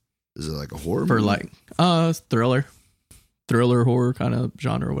hit. Is it like a horror for movie? Like thriller horror kind of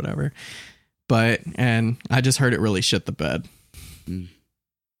genre or whatever. And I just heard it really shit the bed.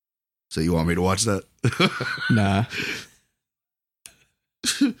 So you want me to watch that? Nah.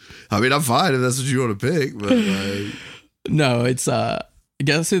 I mean, I'm fine if that's what you want to pick, but like... No, it's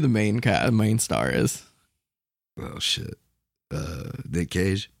guess who the main star is? Oh shit. Nick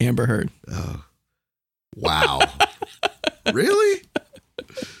Cage? Amber Heard. Oh. Wow. Really?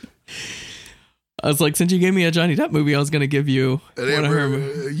 I was like, since you gave me a Johnny Depp movie, I was going to give you one of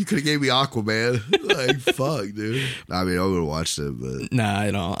her. You could have gave me Aquaman. Like, fuck, dude. I mean, I would have watched it, but... Nah,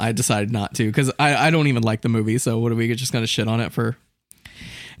 I don't. I decided not to, because I don't even like the movie, so what are we just going to shit on it for?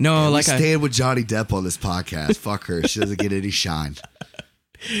 No, like I stand with Johnny Depp on this podcast. Fuck her. She doesn't get any shine.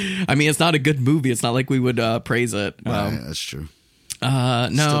 I mean, it's not a good movie. It's not like we would praise it. Right, that's true. No.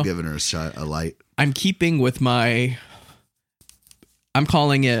 Still giving her a light. I'm keeping with I'm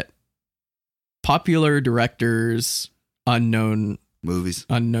calling it popular directors unknown movies.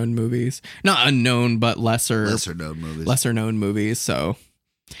 Not unknown, but lesser known movies. So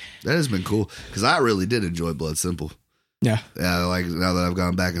that has been cool because I really did enjoy Blood Simple. Yeah. Like now that I've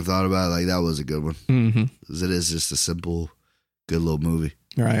gone back and thought about it, like that was a good one. Because it is just a simple, good little movie.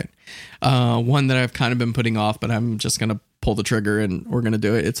 Right. One that I've kind of been putting off, but I'm just going to pull the trigger and we're going to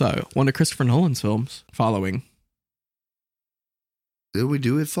do it. It's one of Christopher Nolan's films, Following. Did we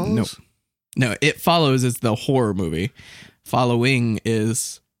do It Follows? Nope. No, It Follows is the horror movie. Following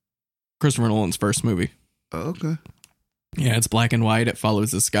is Christopher Nolan's first movie. Oh, okay. Yeah, it's black and white. It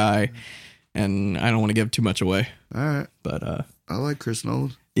follows this guy, and I don't want to give too much away. All right. But I like Chris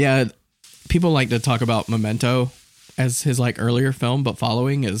Nolan. Yeah, people like to talk about Memento as his like earlier film, but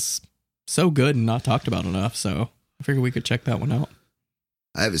Following is so good and not talked about enough. So I figured we could check that one out.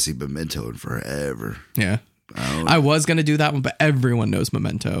 I haven't seen Memento in forever. Yeah, I was gonna do that one, but everyone knows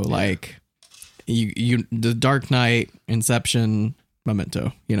Memento. Yeah. Like you, The Dark Knight, Inception,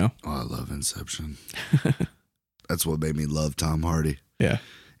 Memento. You know. Oh, I love Inception. That's what made me love Tom Hardy. Yeah.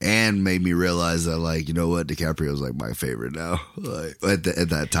 And made me realize that, like, you know what, DiCaprio's like my favorite now. Like at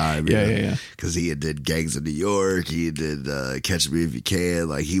that time, yeah. Because he did Gangs of New York, he did Catch Me If You Can.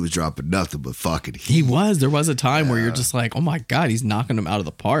 Like he was dropping nothing but fucking heat. He was. There was a time where you're just like, oh my god, he's knocking him out of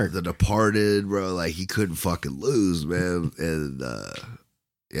the park. The Departed, bro. Like he couldn't fucking lose, man. And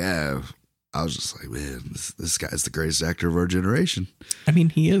yeah, I was just like, man, this guy's the greatest actor of our generation. I mean,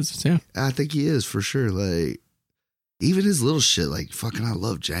 he is. Yeah, I think he is for sure. Like. Even his little shit, like, fucking, I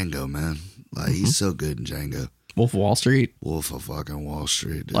love Django, man. Like, he's so good in Django. Wolf of Wall Street. Wolf of fucking Wall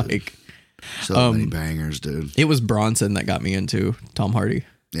Street, dude. Like, so many bangers, dude. It was Bronson that got me into Tom Hardy.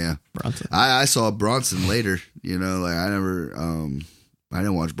 Yeah. Bronson. I saw Bronson later, you know, like, I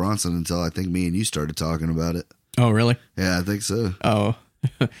didn't watch Bronson until I think me and you started talking about it. Oh, really? Yeah, I think so. Oh,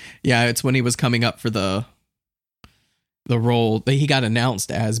 yeah, it's when he was coming up for the role. He got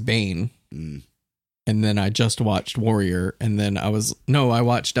announced as Bane. Mm. And then I just watched Warrior, and then I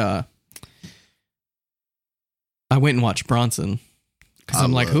watched, I went and watched Bronson, because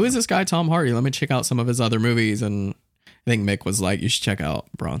I'm like, who is this guy, Tom Hardy? Let me check out some of his other movies, and I think Mick was like, you should check out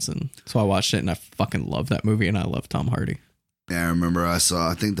Bronson. So I watched it, and I fucking love that movie, and I love Tom Hardy. Yeah, I remember I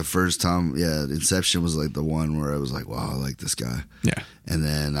think the first time, Inception was like the one where I was like, wow, I like this guy. Yeah. And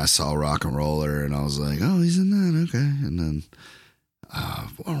then I saw Rock and Roller, and I was like, oh, he's in that, okay. And then... I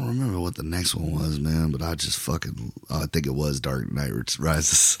don't remember what the next one was, man, but I just fucking, I think it was Dark Knight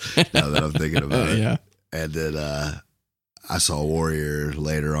Rises, now that I'm thinking about it. Yeah. And then I saw Warrior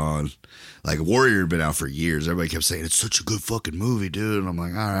later on. Like, Warrior had been out for years. Everybody kept saying, it's such a good fucking movie, dude. And I'm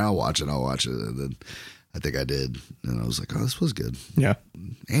like, all right, I'll watch it. And then I think I did. And I was like, oh, this was good. Yeah.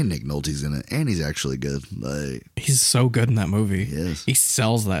 And Nick Nolte's in it. And he's actually good. Like, he's so good in that movie. He is. He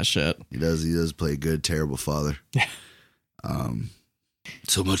sells that shit. He does play a good, terrible father. Yeah.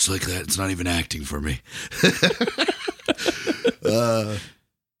 So much like that, it's not even acting for me.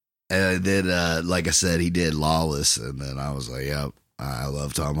 And then, like I said, he did Lawless, and then I was like, yep, I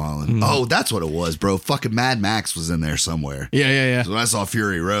love Tom Holland. Oh, that's what it was, bro. Fucking Mad Max was in there somewhere. Yeah. So when I saw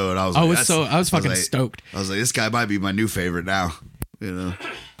Fury Road, I was I was fucking stoked. I was like, this guy might be my new favorite now. You know,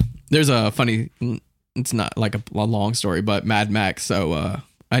 there's a funny, it's not like a long story, but Mad Max. So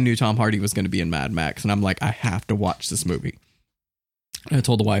I knew Tom Hardy was going to be in Mad Max, and I'm like, I have to watch this movie. I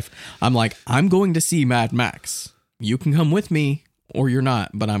told the wife, I'm like, I'm going to see Mad Max. You can come with me or you're not,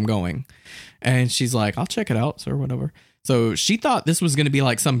 but I'm going. And she's like, I'll check it out, or whatever. So she thought this was going to be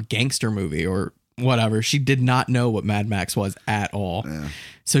like some gangster movie or whatever. She did not know what Mad Max was at all. Yeah.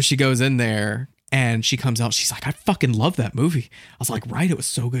 So she goes in there and she comes out. She's like, I fucking love that movie. I was like, right, it was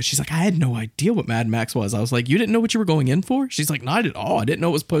so good. She's like, I had no idea what Mad Max was. I was like, you didn't know what you were going in for? She's like, not at all. I didn't know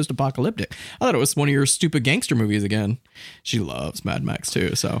it was post-apocalyptic. I thought it was one of your stupid gangster movies again. She loves Mad Max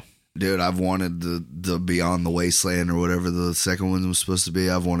too, so. Dude, I've wanted the Beyond the Wasteland or whatever the second one was supposed to be.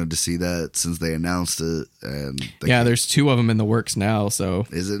 I've wanted to see that since they announced it. And there's 2 of them in the works now, so.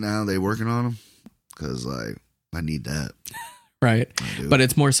 Is it now? They working on them? Because, like, I need that. Right. But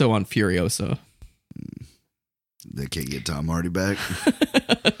it's more so on Furiosa. They can't get Tom Hardy back.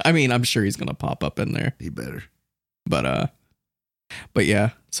 I mean, I'm sure he's gonna pop up in there. He better. But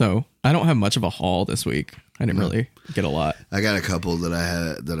yeah. So I don't have much of a haul this week. I didn't really get a lot. I got a couple that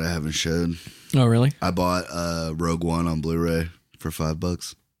I haven't showed. Oh, really? I bought Rogue One on Blu-ray for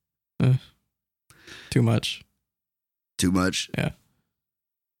 $5. Too much. Too much? Yeah.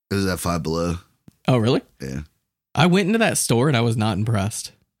 It was at Five Below. Oh, really? Yeah. I went into that store and I was not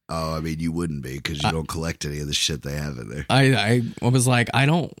impressed. Oh, I mean, you wouldn't be because you don't collect any of the shit they have in there. I was like,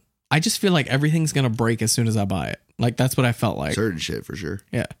 I just feel like everything's going to break as soon as I buy it. Like, that's what I felt like. Certain shit, for sure.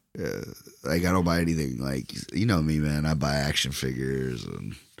 Yeah. Yeah. Like, I don't buy anything. Like, you know me, man. I buy action figures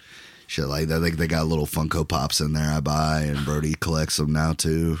and shit like that. They got little Funko Pops in there I buy, and Brody collects them now,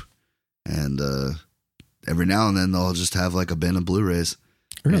 too. And every now and then, they'll just have, like, a bin of Blu-rays.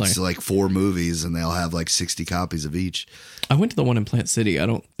 Really? It's like 4 movies, and they'll have like 60 copies of each. I went to the one in Plant City. I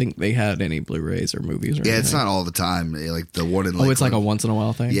don't think they had any Blu-rays or movies. Or anything. It's not all the time. Like the one in Lakeland. Oh, it's like a once in a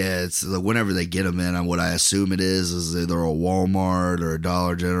while thing? Yeah, it's whenever they get them in. And what I assume it is either a Walmart or a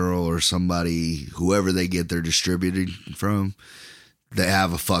Dollar General or somebody, whoever they get their distributing from, they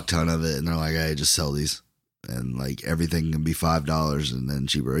have a fuck ton of it, and they're like, hey, just sell these. And like everything can be $5 and then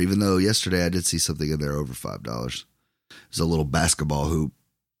cheaper. Even though yesterday I did see something in there over $5. was a little basketball hoop.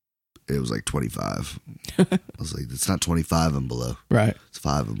 It was like 25. I was like, it's not 25 and below. Right. It's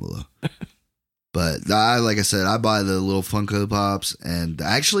 5 and below. But like I said, I buy the little Funko Pops, and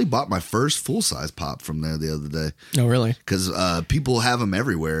I actually bought my first full-size pop from there the other day. Oh, really? Because people have them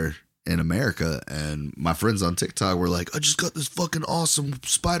everywhere in America, and my friends on TikTok were like, I just got this fucking awesome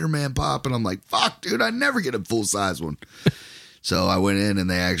Spider-Man pop, and I'm like, fuck, dude, I never get a full-size one. So I went in, and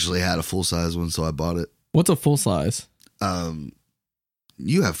they actually had a full-size one, so I bought it. What's a full size?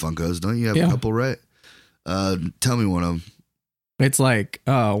 You have Funkos, don't you? You have a couple, right? Tell me one of them. It's like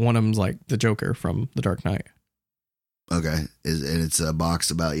one of them's like the Joker from The Dark Knight. Okay, and it's a box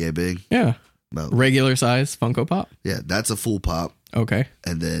about yay big. Yeah, about regular size Funko Pop. Yeah, that's a full pop. Okay,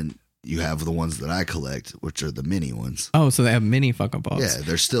 and then you have the ones that I collect, which are the mini ones. Oh, so they have mini Funko Pops. Yeah,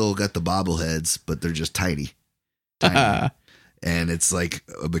 they're still got the bobbleheads, but they're just tiny. And it's like,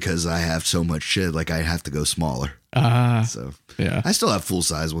 because I have so much shit, like I have to go smaller. So yeah, I still have full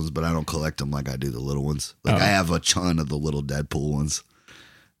size ones, but I don't collect them like I do the little ones. Like I have a ton of the little Deadpool ones.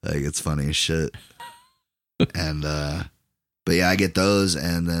 Like it's funny as shit. And but yeah, I get those,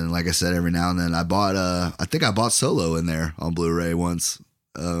 and then like I said, every now and then I bought I think I bought Solo in there on Blu-ray once.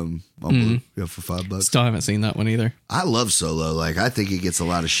 On Blu-ray for $5. Still haven't seen that one either. I love Solo. Like I think it gets a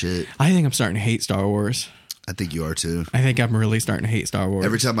lot of shit. I think I'm starting to hate Star Wars. I think you are too. I think I'm really starting to hate Star Wars.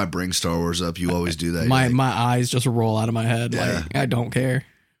 Every time I bring Star Wars up, you always do that. My eyes just roll out of my head. Yeah. Like I don't care.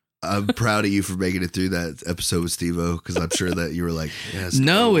 I'm proud of you for making it through that episode with Steve-O, because I'm sure that you were like, yes.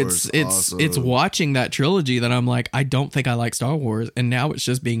 No, it's watching that trilogy that I'm like, I don't think I like Star Wars, and now it's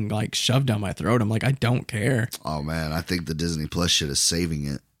just being like shoved down my throat. I'm like, I don't care. Oh man, I think the Disney Plus shit is saving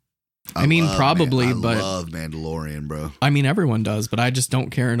it. I mean, probably, but I love Mandalorian, bro. I mean, everyone does, but I just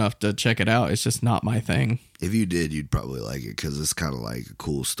don't care enough to check it out. It's just not my thing. If you did, you'd probably like it because it's kind of like a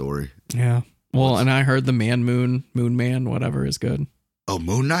cool story. Yeah. Well, and I heard the Moon Man, whatever is good. Oh,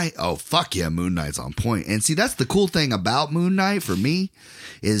 Moon Knight? Oh, fuck yeah, Moon Knight's on point. And see, that's the cool thing about Moon Knight for me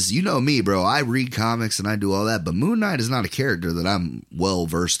is, you know me, bro, I read comics and I do all that, but Moon Knight is not a character that I'm well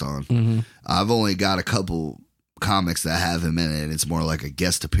versed on. Mm-hmm. I've only got a couple comics that have him in it, and it's more like a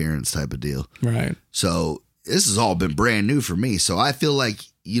guest appearance type of deal. Right. So this has all been brand new for me. So I feel like,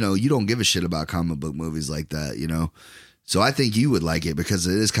 you know, you don't give a shit about comic book movies like that, you know? So I think you would like it because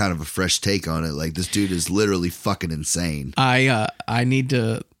it is kind of a fresh take on it. Like this dude is literally fucking insane. I need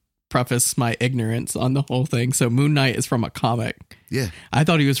to preface my ignorance on the whole thing. So Moon Knight is from a comic. Yeah. I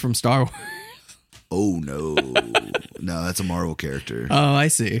thought he was from Star Wars. Oh no. No, that's a Marvel character. Oh, I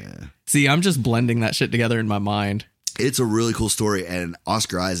see. Yeah. See, I'm just blending that shit together in my mind. It's a really cool story, and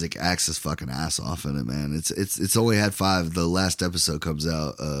Oscar Isaac acts his fucking ass off in it, man. It's only had 5. The last episode comes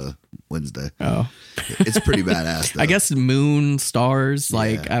out Wednesday. Oh, it's pretty badass, though. I guess moon, stars,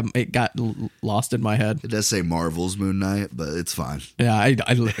 like it got lost in my head. It does say Marvel's Moon Knight, but it's fine. Yeah,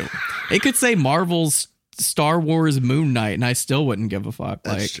 it could say Marvel's Star Wars Moon Knight, and I still wouldn't give a fuck.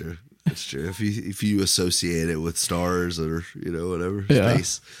 That's true. That's true. If you associate it with stars or whatever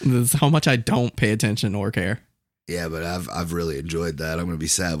space, that's how much I don't pay attention or care. Yeah, but I've really enjoyed that. I'm gonna be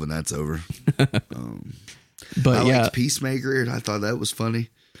sad when that's over. But I liked Peacemaker, and I thought that was funny.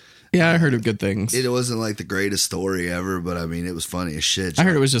 Yeah, I heard of good things. It wasn't like the greatest story ever, but I mean, it was funny as shit. I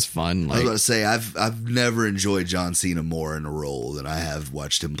heard it was just fun. I was about to say I've never enjoyed John Cena more in a role than I have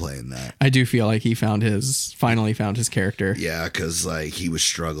watched him playing that. I do feel like he finally found his character. Yeah, because like he was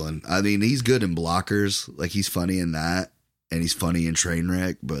struggling. I mean, he's good in Blockers, like he's funny in that, and he's funny in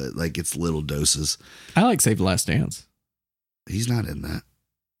Trainwreck, but like it's little doses. I like Save the Last Dance. He's not in that.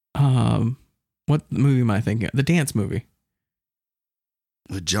 What movie am I thinking of? The dance movie.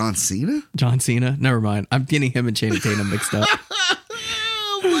 With John Cena? John Cena? Never mind. I'm getting him and Channing Tatum mixed up.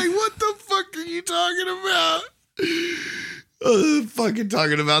 I'm like, what the fuck are you talking about? Fucking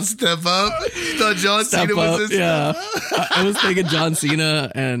talking about Step Up. You thought John Cena was in yeah. Step Up? I was thinking John Cena,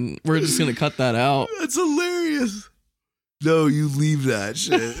 and we're just going to cut that out. That's hilarious. No, you leave that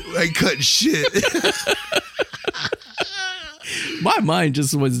shit. I cut shit. My mind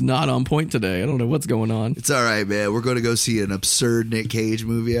just was not on point today. I don't know what's going on. It's all right, man. We're going to go see an absurd Nick Cage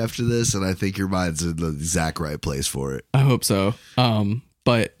movie after this, and I think your mind's in the exact right place for it. I hope so.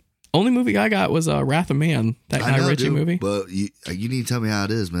 But only movie I got was Wrath of Man, that Guy Ritchie movie. But you need to tell me how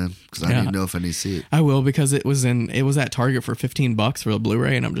it is, man, because I need to know if I need to see it. I will, because it was at Target for $15 for the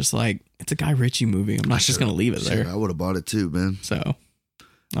Blu-ray, and I'm just like, it's a Guy Ritchie movie. I'm not just going to leave it there. I would have bought it too, man. So I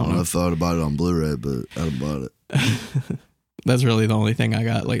don't know if I would have bought it on Blu-ray, but I'd have bought it. That's really the only thing I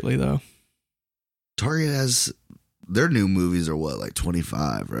got lately, though. Target has their new movies are what, like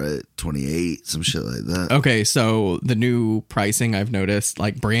 25, right? 28, some shit like that. Okay, so the new pricing I've noticed,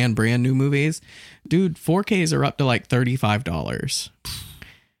 like brand new movies, dude, 4Ks are up to like $35.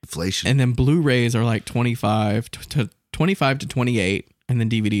 Inflation. And then Blu-rays are like 25 to 28, and then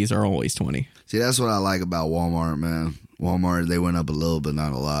DVDs are always 20. See, that's what I like about Walmart, man. Walmart, they went up a little, but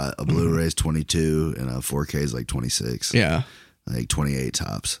not a lot. A Blu-ray is 22, and a 4K is like 26. Yeah. Like 28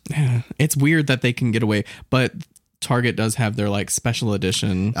 tops. Yeah. It's weird that they can get away, but Target does have their like special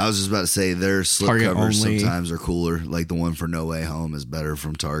edition. I was just about to say their slip Target covers only. sometimes are cooler. Like the one for No Way Home is better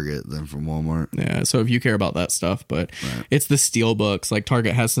from Target than from Walmart. Yeah, so if you care about that stuff, but Right. it's the steel books. Like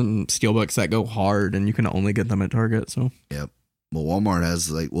Target has some steel books that go hard, and you can only get them at Target. So Yep. Well, Walmart has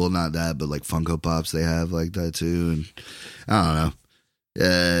like, well, not that, but like Funko Pops, they have like that too. And I don't know.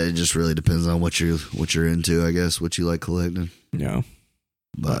 It just really depends on what you're into, I guess, what you like collecting. yeah,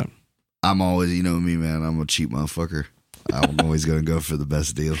 But I'm always, you know me, man. I'm a cheap motherfucker. I'm always gonna go for the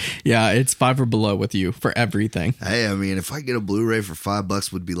best deal. yeah, it's 5 or below with you for everything. Hey, I mean, if I get a Blu-ray for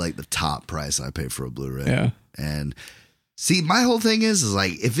 $5 would be like the top price I pay for a Blu-ray. Yeah, And see, my whole thing is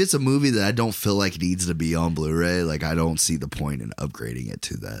like, if it's a movie that I don't feel like needs to be on Blu-ray, like I don't see the point in upgrading it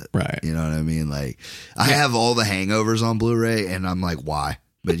to that. right. You know what I mean? Like, I have all the Hangovers on Blu-ray, and I'm like, why?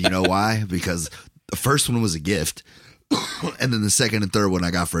 But you know why? Because the first one was a gift, and then the second and third one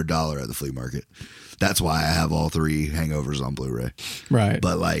I got for $1 at the flea market. That's why I have all 3 Hangovers on Blu-ray. Right.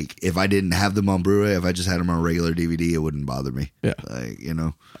 But like, if I didn't have them on Blu-ray, if I just had them on regular DVD, it wouldn't bother me. Yeah. Like, you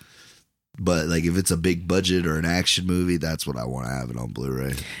know. But like, if it's a big budget or an action movie, that's what I want to have it on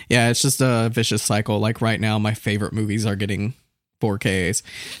Blu-ray. Yeah, it's just a vicious cycle. Like right now, my favorite movies are getting 4Ks.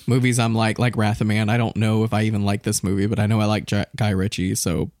 Movies I'm like Wrath of Man. I don't know if I even like this movie, but I know I like Guy Ritchie,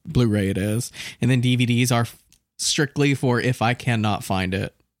 so Blu-ray it is. And then DVDs are strictly for if I cannot find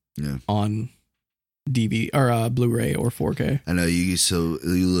it Yeah. on DVD or Blu-ray or 4K. I know you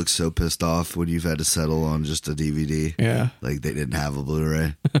look so pissed off when you've had to settle on just a DVD. Yeah. Like they didn't have a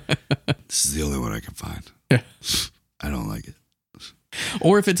Blu-ray. This is the only one I can find. Yeah. I don't like it.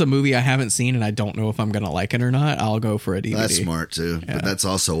 Or if it's a movie I haven't seen and I don't know if I'm going to like it or not, I'll go for a DVD. That's smart too. Yeah. But that's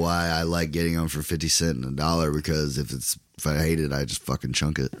also why I like getting them for 50 cents and $1, because if I hate it, I just fucking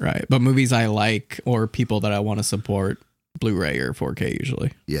chunk it. Right. But movies I like or people that I want to support, Blu-ray or 4K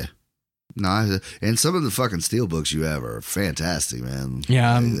usually. Yeah. No, and some of the fucking steelbooks you have are fantastic, man.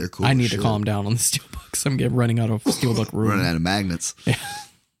 Yeah, Like, they're cool I as need to shit. calm down on the steelbooks. I'm running out of steelbook room. Running out of magnets. Yeah.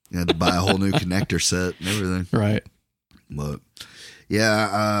 You had to buy a whole new connector set and everything. Right. But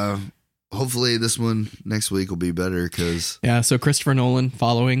yeah, hopefully this one next week will be better, because Yeah, so Christopher Nolan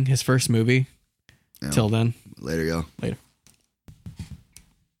following his first movie. you know, Till then. later, y'all. Later.